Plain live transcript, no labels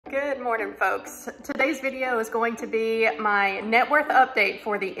Good morning, folks. Today's video is going to be my net worth update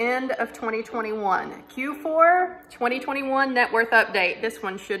for the end of 2021. Q4 2021 net worth update. This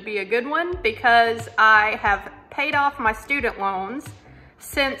one should be a good one because I have paid off my student loans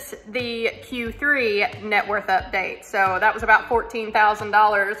since the Q3 net worth update. So that was about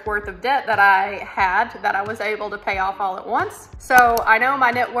 $14,000 worth of debt that I had that I was able to pay off all at once. So I know my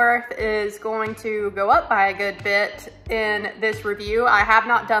net worth is going to go up by a good bit in this review. I have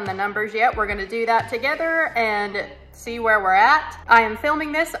not done the numbers yet. We're gonna do that together and see where we're at. I am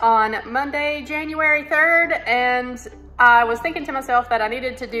filming this on Monday, January 3rd, and I was thinking to myself that I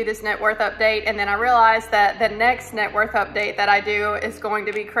needed to do this net worth update, and then I realized that the next net worth update that I do is going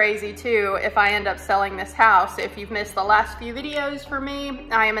to be crazy too if I end up selling this house. If you've missed the last few videos for me,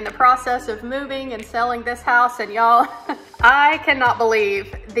 I am in the process of moving and selling this house, and y'all, I cannot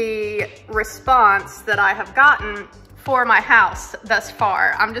believe the response that I have gotten for my house thus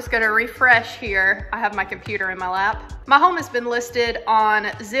far. I'm just gonna refresh here. I have my computer in my lap. My home has been listed on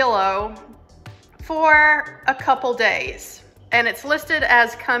Zillow for a couple days, and it's listed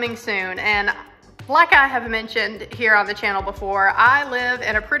as coming soon. And like I have mentioned here on the channel before, I live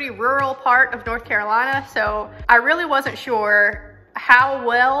in a pretty rural part of North Carolina, so I really wasn't sure how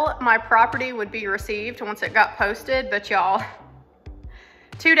well my property would be received once it got posted, but y'all,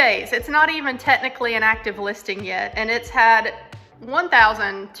 2 days. It's not even technically an active listing yet, and it's had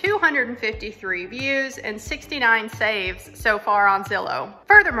 1,253 views and 69 saves so far on Zillow.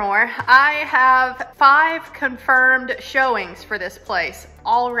 Furthermore, I have 5 confirmed showings for this place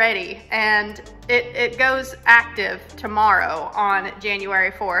already, and it goes active tomorrow on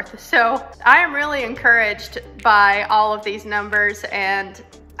January 4th. So I am really encouraged by all of these numbers, and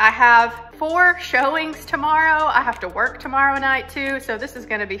I have 4 showings tomorrow. I have to work tomorrow night too, so this is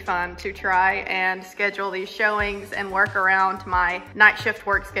gonna be fun to try and schedule these showings and work around my night shift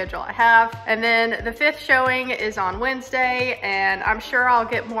work schedule I have. And then the 5th showing is on Wednesday, and I'm sure I'll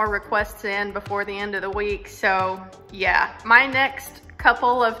get more requests in before the end of the week. So yeah, my next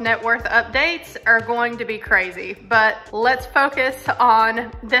couple of net worth updates are going to be crazy, but let's focus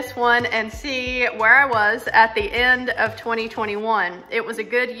on this one and see where I was at the end of 2021. It was a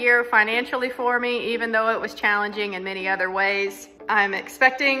good year financially for me, even though it was challenging in many other ways. I'm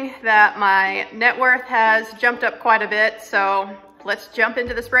expecting that my net worth has jumped up quite a bit, so let's jump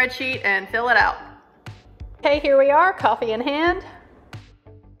into the spreadsheet and fill it out. Okay, here we are, coffee in hand.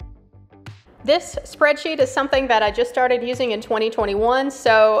 This spreadsheet is something that I just started using in 2021,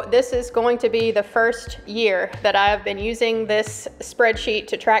 so this is going to be the first year that I have been using this spreadsheet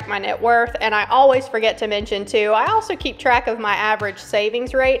to track my net worth. And I always forget to mention too, I also keep track of my average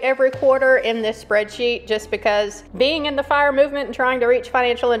savings rate every quarter in this spreadsheet, just because being in the FIRE movement and trying to reach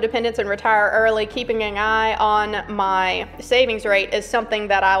financial independence and retire early, keeping an eye on my savings rate is something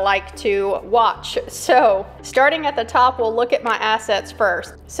that I like to watch. So starting at the top, we'll look at my assets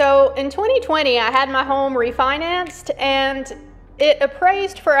first. So in 2020, I had my home refinanced, and it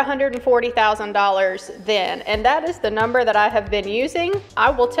appraised for $140,000 then, and that is the number that I have been using. I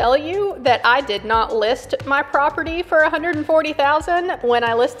will tell you that I did not list my property for $140,000 when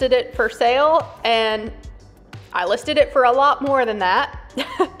I listed it for sale, and I listed it for a lot more than that.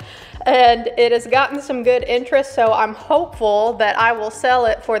 And it has gotten some good interest, so I'm hopeful that I will sell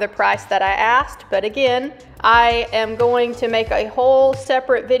it for the price that I asked. But again, I am going to make a whole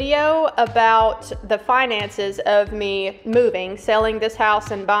separate video about the finances of me moving, selling this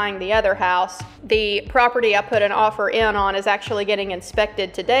house and buying the other house. The property I put an offer in on is actually getting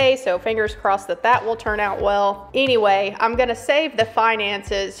inspected today, so fingers crossed that that will turn out well. Anyway, I'm gonna save the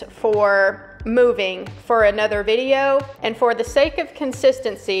finances for moving for another video, and for the sake of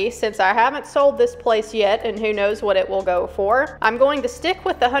consistency, since I haven't sold this place yet and who knows what it will go for, I'm going to stick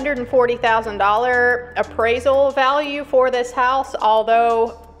with the $140,000 appraisal value for this house,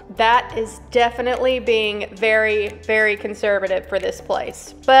 although that is definitely being very, very conservative for this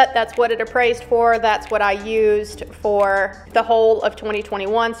place. But that's what it appraised for. That's what I used for the whole of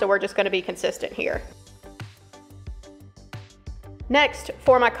 2021, so we're just going to be consistent here. Next,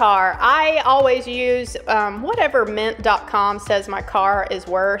 for my car, I always use whatever mint.com says my car is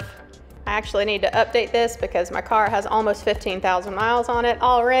worth. I actually need to update this because my car has almost 15,000 miles on it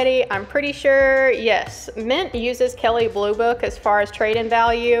already. I'm pretty sure, yes, Mint uses Kelley Blue Book as far as trade-in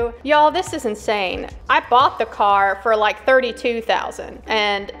value. Y'all, this is insane. I bought the car for like $32,000,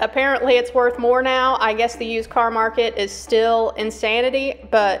 and apparently it's worth more now. I guess the used car market is still insanity,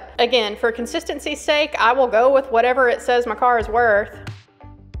 but again, for consistency's sake, I will go with whatever it says my car is worth.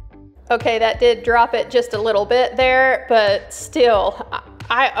 Okay, that did drop it just a little bit there, but still,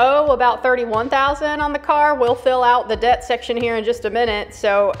 I owe about $31,000 on the car. We'll fill out the debt section here in just a minute.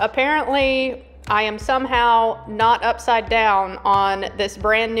 So apparently I am somehow not upside down on this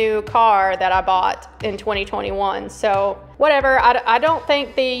brand new car that I bought in 2021. So whatever, I don't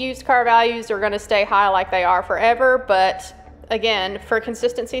think the used car values are gonna stay high like they are forever, but again, for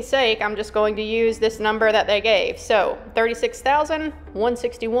consistency's sake, I'm just going to use this number that they gave. So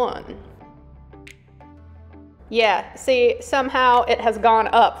 $36,161. Yeah, see, somehow it has gone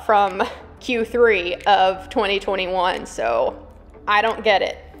up from Q3 of 2021, so I don't get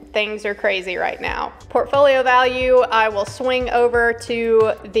it. Things are crazy right now. Portfolio value, I will swing over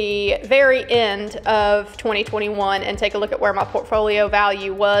to the very end of 2021 and take a look at where my portfolio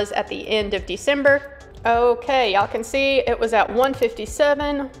value was at the end of December. Okay, y'all can see it was at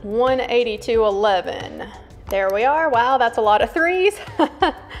 157, 182.11. There we are. Wow, that's a lot of threes.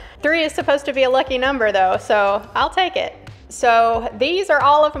 3 is supposed to be a lucky number though, so I'll take it. So these are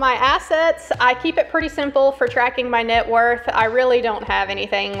all of my assets. I keep it pretty simple for tracking my net worth. I really don't have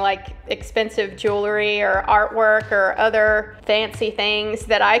anything like expensive jewelry or artwork or other fancy things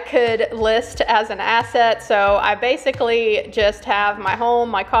that I could list as an asset. So I basically just have my home,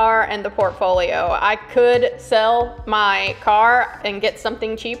 my car, and the portfolio. I could sell my car and get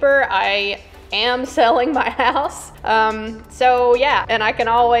something cheaper. I am selling my house. So yeah, and I can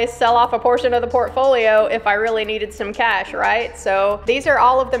always sell off a portion of the portfolio if I really needed some cash, right? So these are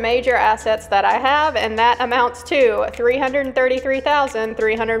all of the major assets that I have, and that amounts to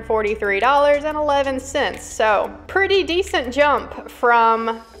 $333,343.11. So pretty decent jump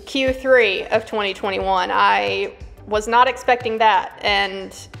from Q3 of 2021. I was not expecting that.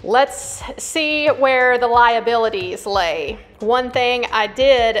 And let's see where the liabilities lay. One thing I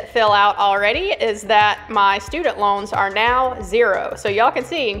did fill out already is that my student loans are now 0. So y'all can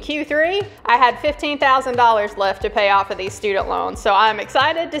see in Q3, I had $15,000 left to pay off of these student loans. So I'm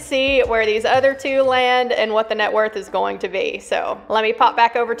excited to see where these other two land and what the net worth is going to be. So let me pop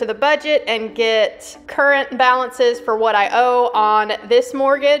back over to the budget and get current balances for what I owe on this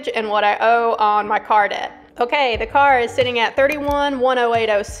mortgage and what I owe on my car debt. Okay, the car is sitting at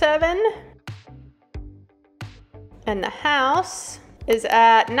 $31,108.07. And the house is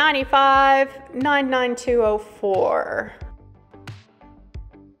at $95,992.04.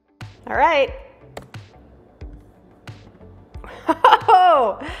 All right.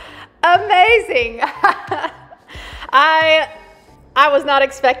 Oh, amazing. I was not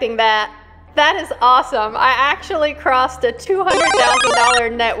expecting that. That is awesome. I actually crossed a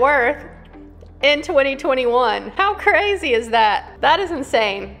 $200,000 net worth in 2021. How crazy is that? That is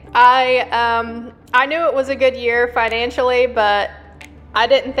insane. I knew it was a good year financially, but I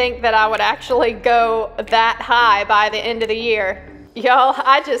didn't think that I would actually go that high by the end of the year. Y'all,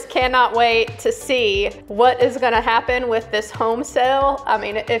 I just cannot wait to see what is gonna happen with this home sale. I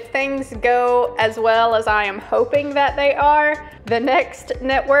mean, if things go as well as I am hoping that they are, the next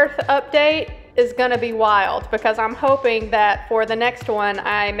net worth update is gonna be wild, because I'm hoping that for the next one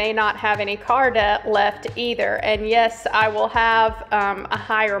I may not have any car debt left either. And yes, I will have a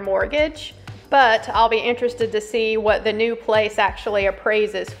higher mortgage, but I'll be interested to see what the new place actually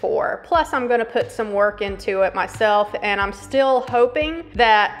appraises for. Plus, I'm gonna put some work into it myself, and I'm still hoping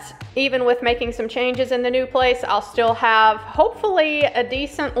that even with making some changes in the new place, I'll still have hopefully a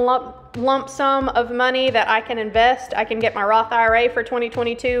decent lump sum of money that I can invest. I can get my Roth IRA for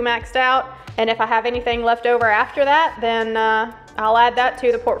 2022 maxed out, and if I have anything left over after that, then I'll add that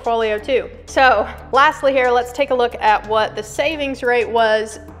to the portfolio too. So lastly here, let's take a look at what the savings rate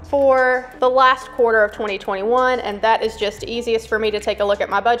was for the last quarter of 2021, and that is just easiest for me to take a look at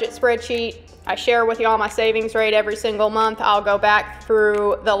my budget spreadsheet. I share with y'all my savings rate every single month. I'll go back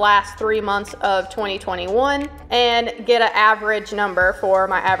through the last 3 months of 2021 and get an average number for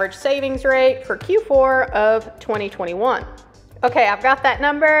my average savings rate for Q4 of 2021. Okay, I've got that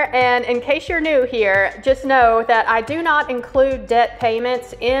number, and in case you're new here, just know that I do not include debt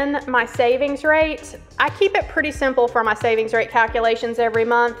payments in my savings rate. I keep it pretty simple for my savings rate calculations every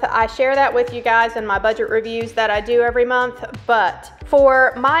month. I share that with you guys in my budget reviews that I do every month, but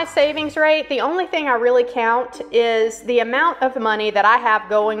for my savings rate, the only thing I really count is the amount of money that I have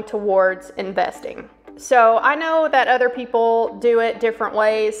going towards investing. So I know that other people do it different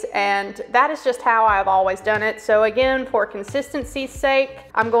ways, and that is just how I've always done it. So again, for consistency's sake,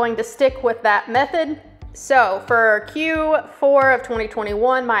 I'm going to stick with that method. So for Q4 of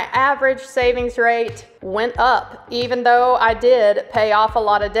 2021, my average savings rate went up, even though I did pay off a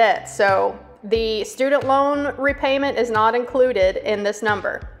lot of debt. So the student loan repayment is not included in this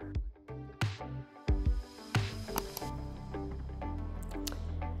number.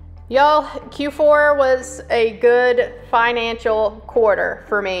 Y'all, Q4 was a good financial quarter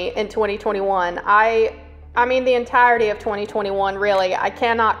for me in 2021. I mean the entirety of 2021, really. I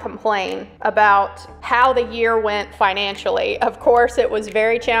cannot complain about how the year went financially. Of course, it was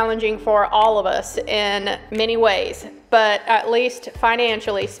very challenging for all of us in many ways, but at least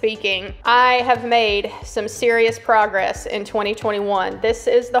financially speaking, I have made some serious progress in 2021. This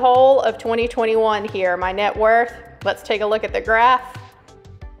is the whole of 2021 here. My net worth, let's take a look at the graph.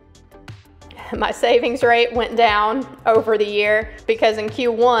 My savings rate went down over the year because in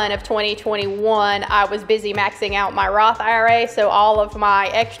Q1 of 2021, I was busy maxing out my Roth IRA. So all of my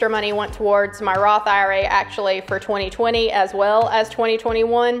extra money went towards my Roth IRA actually for 2020 as well as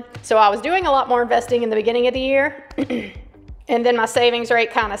 2021. So I was doing a lot more investing in the beginning of the year. And then my savings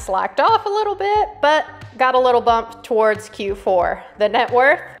rate kind of slacked off a little bit, but got a little bump towards Q4. The net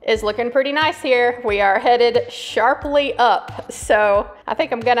worth is looking pretty nice here. We are headed sharply up. So I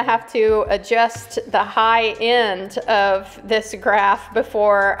think I'm gonna have to adjust the high end of this graph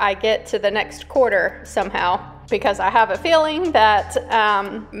before I get to the next quarter somehow, because I have a feeling that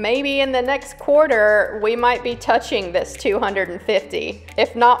maybe in the next quarter, we might be touching this 250,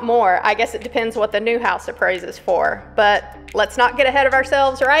 if not more. I guess it depends what the new house appraises for, but let's not get ahead of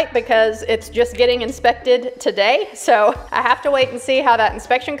ourselves, right? Because it's just getting inspected today. So I have to wait and see how that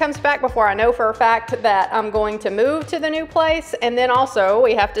inspection comes back before I know for a fact that I'm going to move to the new place. And then also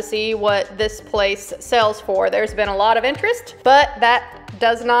we have to see what this place sells for. There's been a lot of interest, but that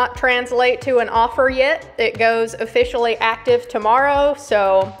does not translate to an offer yet. It goes officially active tomorrow.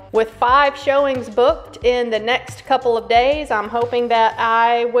 So with 5 showings booked in the next couple of days, I'm hoping that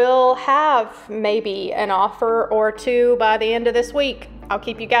I will have maybe an offer or 2 by the end of this week. I'll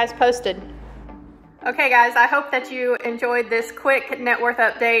keep you guys posted. Okay guys, I hope that you enjoyed this quick net worth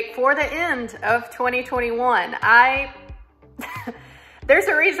update for the end of 2021. There's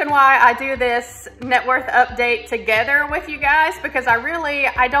a reason why I do this net worth update together with you guys, because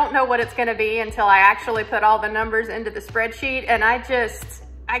I don't know what it's gonna be until I actually put all the numbers into the spreadsheet, and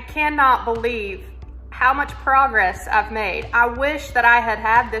I cannot believe how much progress I've made. I wish that I had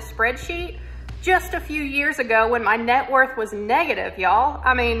had this spreadsheet just a few years ago when my net worth was negative, y'all.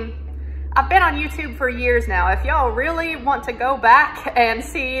 I mean, I've been on YouTube for years now. If y'all really want to go back and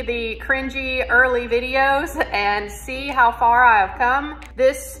see the cringy early videos and see how far I have come,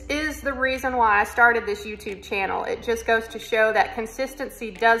 this is the reason why I started this YouTube channel. It just goes to show that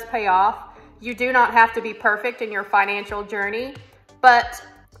consistency does pay off. You do not have to be perfect in your financial journey, but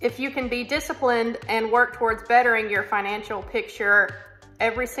if you can be disciplined and work towards bettering your financial picture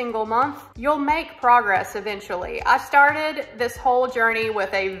every single month, you'll make progress eventually. I started this whole journey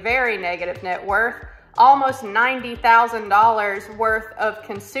with a very negative net worth, almost $90,000 worth of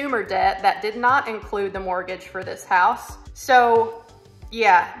consumer debt that did not include the mortgage for this house. So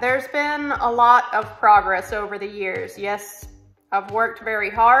yeah, there's been a lot of progress over the years. Yes, I've worked very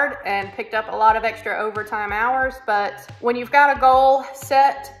hard and picked up a lot of extra overtime hours, but when you've got a goal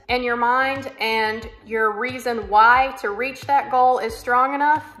set in your mind and your reason why to reach that goal is strong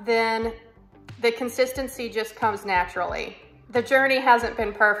enough, then the consistency just comes naturally. The journey hasn't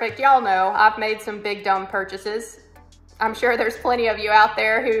been perfect. Y'all know I've made some big dumb purchases. I'm sure there's plenty of you out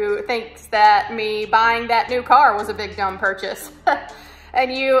there who thinks that me buying that new car was a big dumb purchase.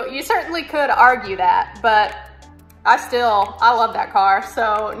 And you certainly could argue that, but I love that car,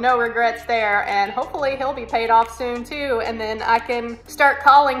 so no regrets there, and hopefully he'll be paid off soon too, and then I can start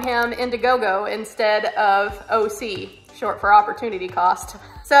calling him Indiegogo instead of OC, short for opportunity cost.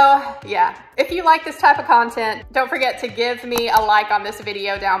 So yeah, if you like this type of content, don't forget to give me a like on this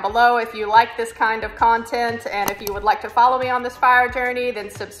video down below if you like this kind of content, and if you would like to follow me on this fire journey,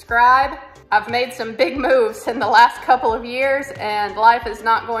 then subscribe. I've made some big moves in the last couple of years, and life is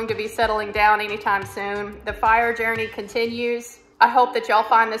not going to be settling down anytime soon. The fire journey continues. I hope that y'all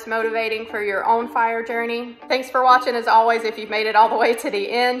find this motivating for your own fire journey. Thanks for watching as always if you've made it all the way to the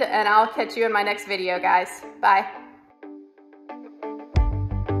end, and I'll catch you in my next video, guys. Bye.